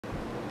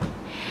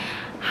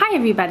Hi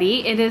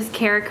everybody, it is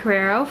Kara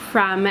Carrero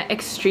from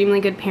Extremely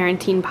Good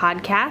Parenting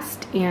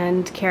Podcast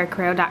and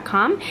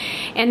karacarrero.com,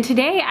 and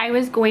today I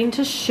was going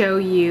to show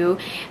you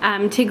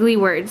Tiggly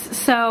Words.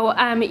 So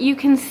you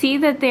can see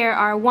that there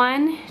are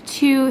 1,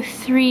 2,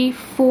 3,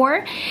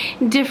 4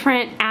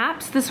 different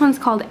apps. This one's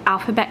called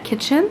Alphabet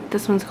Kitchen,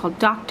 this one's called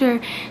Doctor,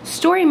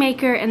 Story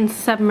Maker, and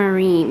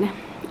Submarine.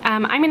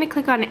 I'm going to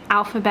click on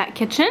Alphabet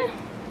Kitchen,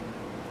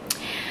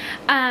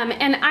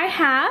 and I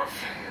have,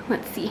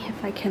 let's see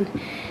if I can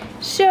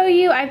show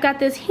you, I've got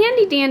this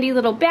handy dandy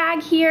little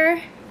bag here,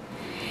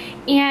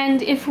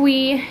 and if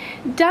we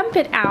dump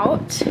it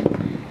out,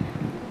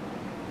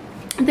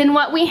 then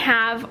what we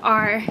have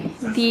are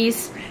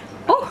these,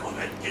 oh,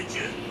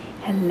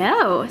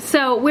 hello.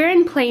 So we're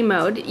in play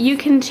mode. You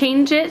can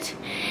change it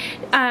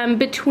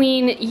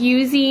between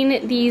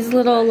using these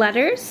little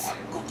letters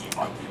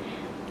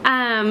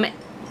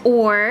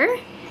or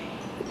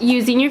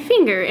using your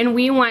finger, and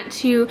we want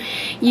to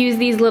use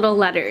these little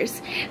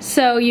letters.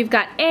 So you've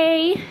got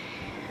A,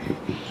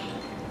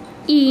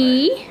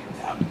 E,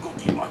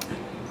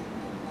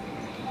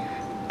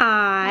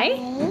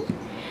 I,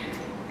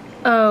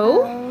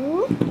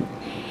 O,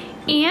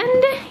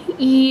 and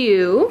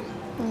U.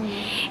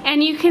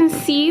 And you can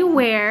see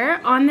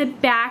where on the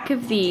back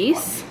of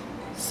these,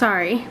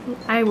 sorry,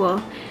 I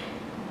will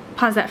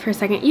pause that for a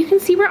second. You can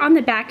see where on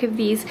the back of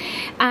these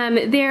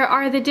there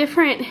are the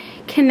different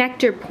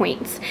connector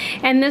points,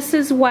 and this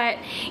is what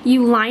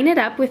you line it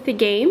up with the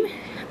game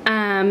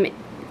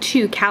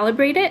to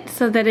calibrate it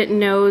so that it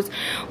knows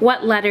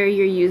what letter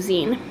you're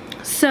using.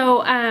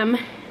 So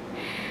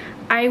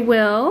I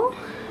will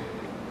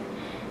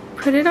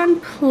put it on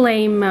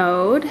play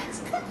mode,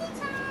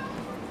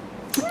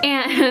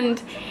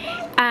 and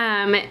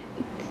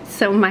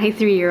so my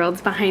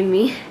 3-year-old's behind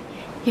me.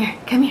 Here,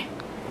 come here.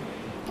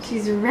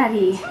 She's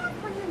ready.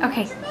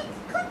 Okay.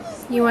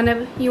 You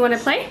wanna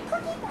play?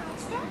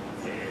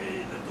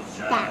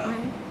 That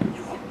one.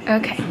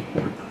 Okay.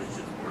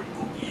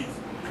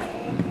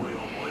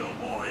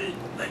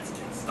 Let's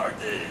get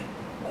started.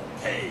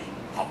 Okay,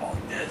 how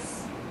about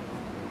this?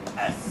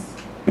 S.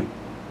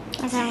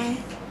 Okay.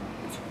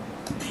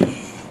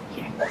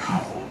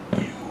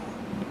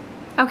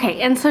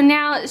 Okay, and so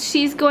now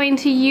she's going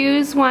to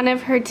use one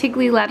of her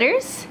Tiggly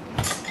letters,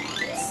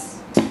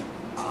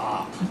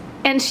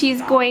 and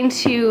she's going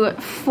to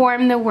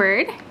form the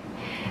word.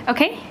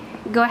 Okay,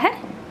 go ahead.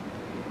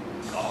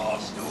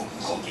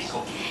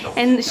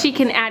 And she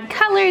can add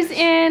colors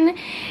in,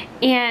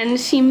 and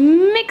she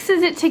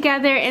mixes it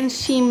together, and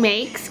she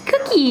makes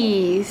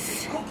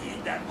cookies.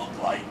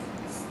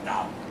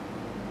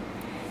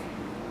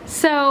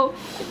 So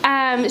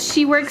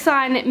she works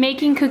on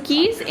making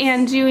cookies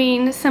and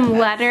doing some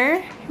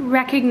letter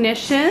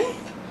recognition.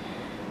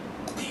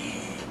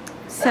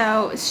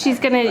 So she's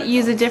gonna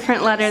use a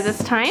different letter this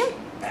time.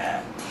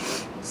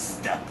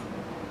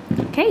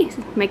 Okay,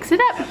 mix it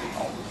up.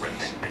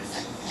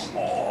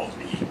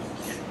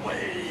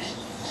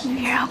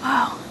 Your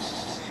elbow.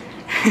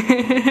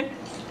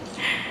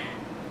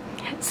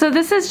 So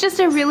this is just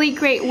a really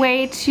great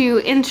way to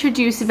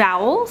introduce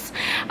vowels,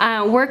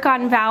 work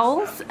on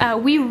vowels.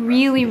 We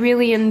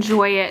really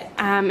enjoy it.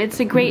 It's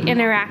a great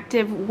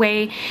interactive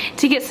way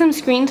to get some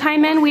screen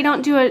time in. We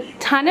don't do a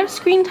ton of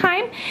screen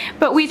time,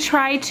 but we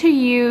try to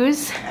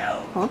use,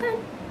 hold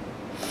on.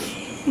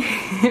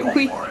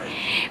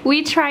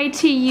 we try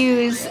to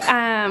use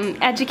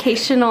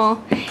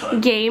educational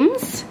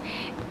games.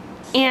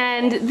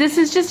 And this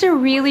is just a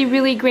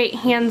really great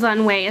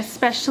hands-on way,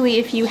 especially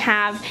if you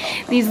have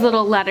these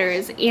little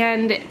letters.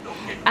 And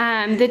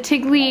the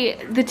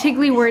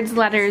Tiggly Words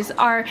letters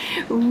are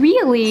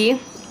really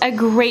a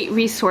great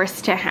resource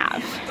to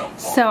have.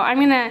 So I'm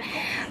gonna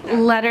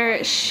let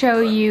her show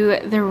you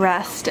the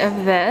rest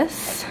of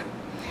this.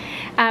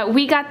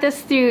 We got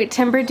this through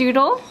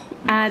Timberdoodle.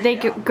 They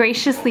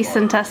graciously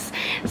sent us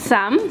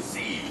some.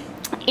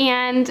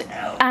 And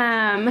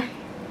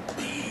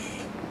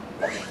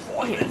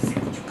here.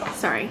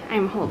 Sorry,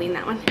 I'm holding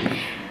that one.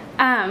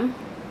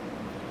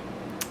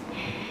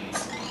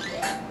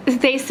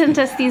 They sent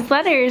us these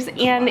letters,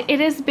 and it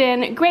has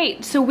been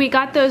great. So we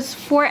got those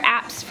 4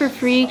 apps for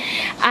free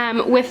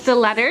with the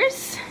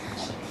letters.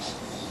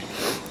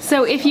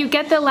 So if you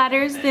get the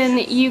letters, then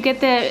you get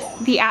the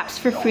apps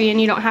for free, and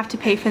you don't have to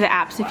pay for the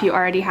apps if you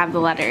already have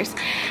the letters.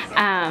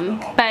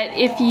 But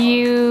if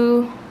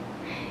you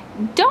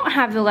don't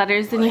have the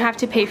letters, then you have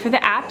to pay for the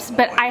apps.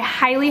 But I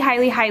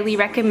highly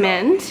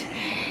recommend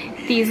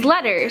these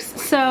letters.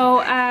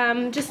 So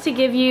just to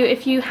give you,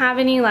 if you have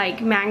any like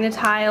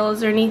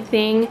magnetiles or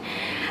anything,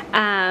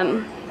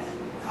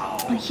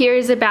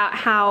 here's about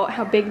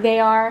how big they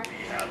are.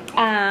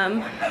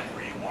 I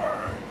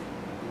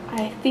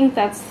think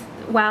that's,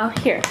 well,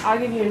 here, I'll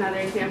give you another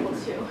example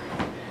too.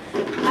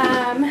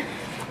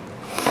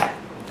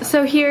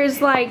 So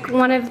here's like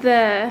one of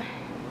the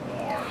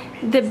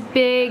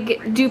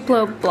big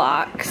Duplo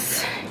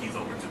blocks,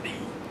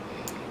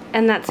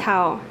 and that's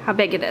how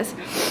big it is.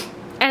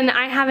 And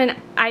I have an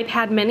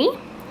iPad mini,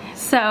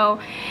 so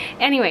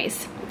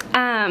anyways,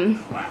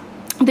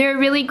 they're a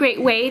really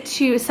great way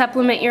to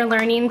supplement your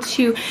learning,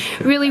 to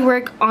really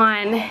work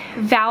on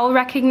vowel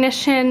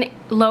recognition,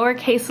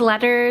 lowercase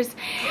letters,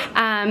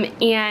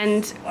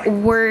 and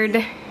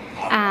word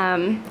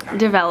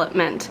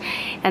development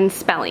and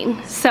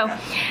spelling. So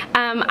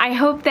I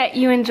hope that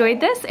you enjoyed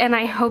this, and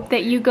I hope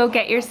that you go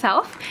get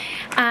yourself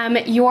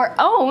your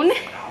own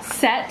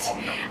set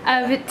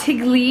of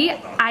Tiggly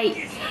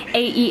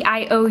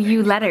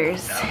A-E-I-O-U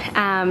letters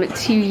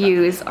to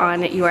use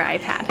on your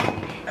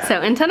iPad. So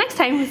until next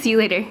time, see you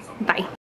later. Bye.